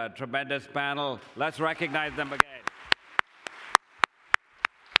a tremendous panel? Let's recognize them again.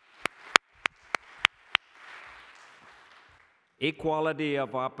 Equality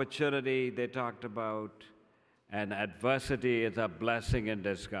of opportunity, they talked about, and adversity is a blessing in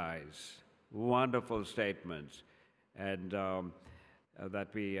disguise. Wonderful statements, and that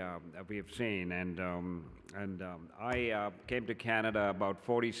we've seen. And I came to Canada about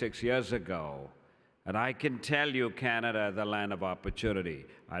 46 years ago, and I can tell you Canada is the land of opportunity.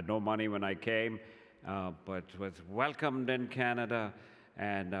 I had no money when I came. but was welcomed in Canada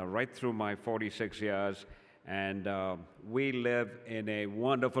and right through my 46 years. And we live in a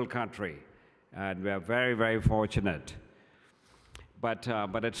wonderful country, and we are very, very fortunate. But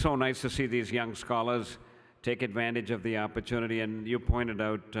it's so nice to see these young scholars take advantage of the opportunity. And you pointed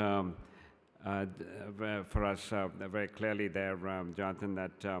out for us very clearly there, Jonathan,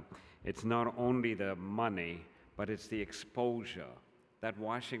 that it's not only the money, but it's the exposure. That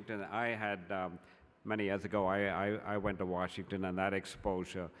Washington, I had, many years ago, I went to Washington, and that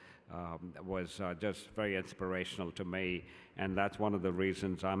exposure was just very inspirational to me. And that's one of the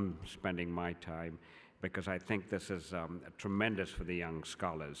reasons I'm spending my time, because I think this is tremendous for the young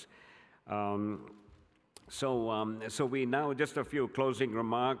scholars. So we now, just a few closing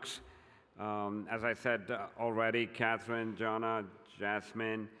remarks. As I said already, Catherine, Jonna,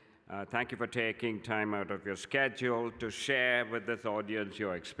 Jasmine, thank you for taking time out of your schedule to share with this audience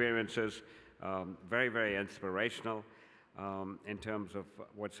your experiences. Very, very inspirational in terms of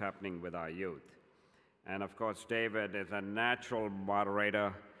what's happening with our youth. And of course, David is a natural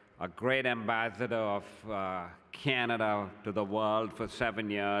moderator, a great ambassador of Canada to the world for 7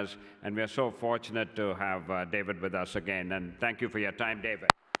 years, and we're so fortunate to have David with us again. And thank you for your time, David.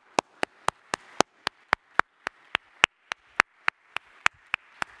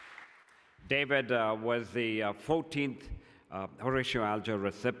 David was the 14th Horatio Alger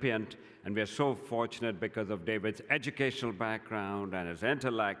recipient, and we're so fortunate because of David's educational background and his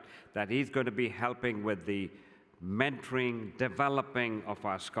intellect that he's going to be helping with the mentoring, developing of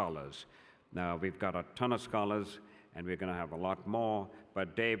our scholars. Now, we've got a ton of scholars, and we're going to have a lot more,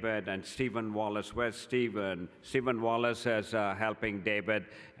 but David and Stephen Wallace, where's Stephen? Stephen Wallace is helping David,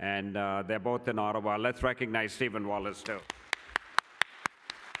 and they're both in Ottawa. Let's recognize Stephen Wallace, too.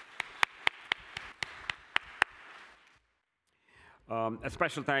 A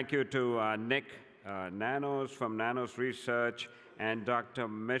special thank you to Nick Nanos from Nanos Research and Dr.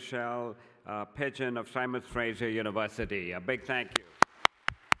 Michelle Pigeon of Simon Fraser University. A big thank you.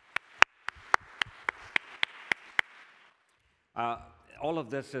 All of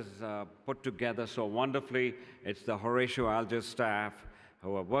this is put together so wonderfully. It's the Horatio Alger staff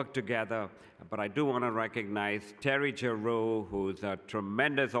who have worked together, but I do want to recognize Terry Giroux, who's a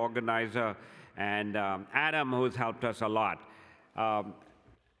tremendous organizer, and Adam, who's helped us a lot.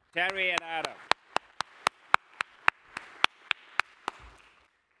 Terry and Adam.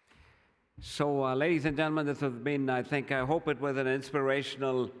 So, ladies and gentlemen, this has been, I hope it was an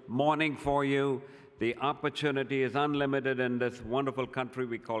inspirational morning for you. The opportunity is unlimited in this wonderful country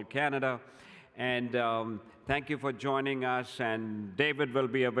we call Canada. And thank you for joining us. And David will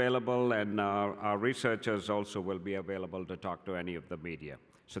be available, and our researchers also will be available to talk to any of the media.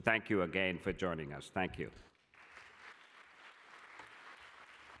 So thank you again for joining us. Thank you.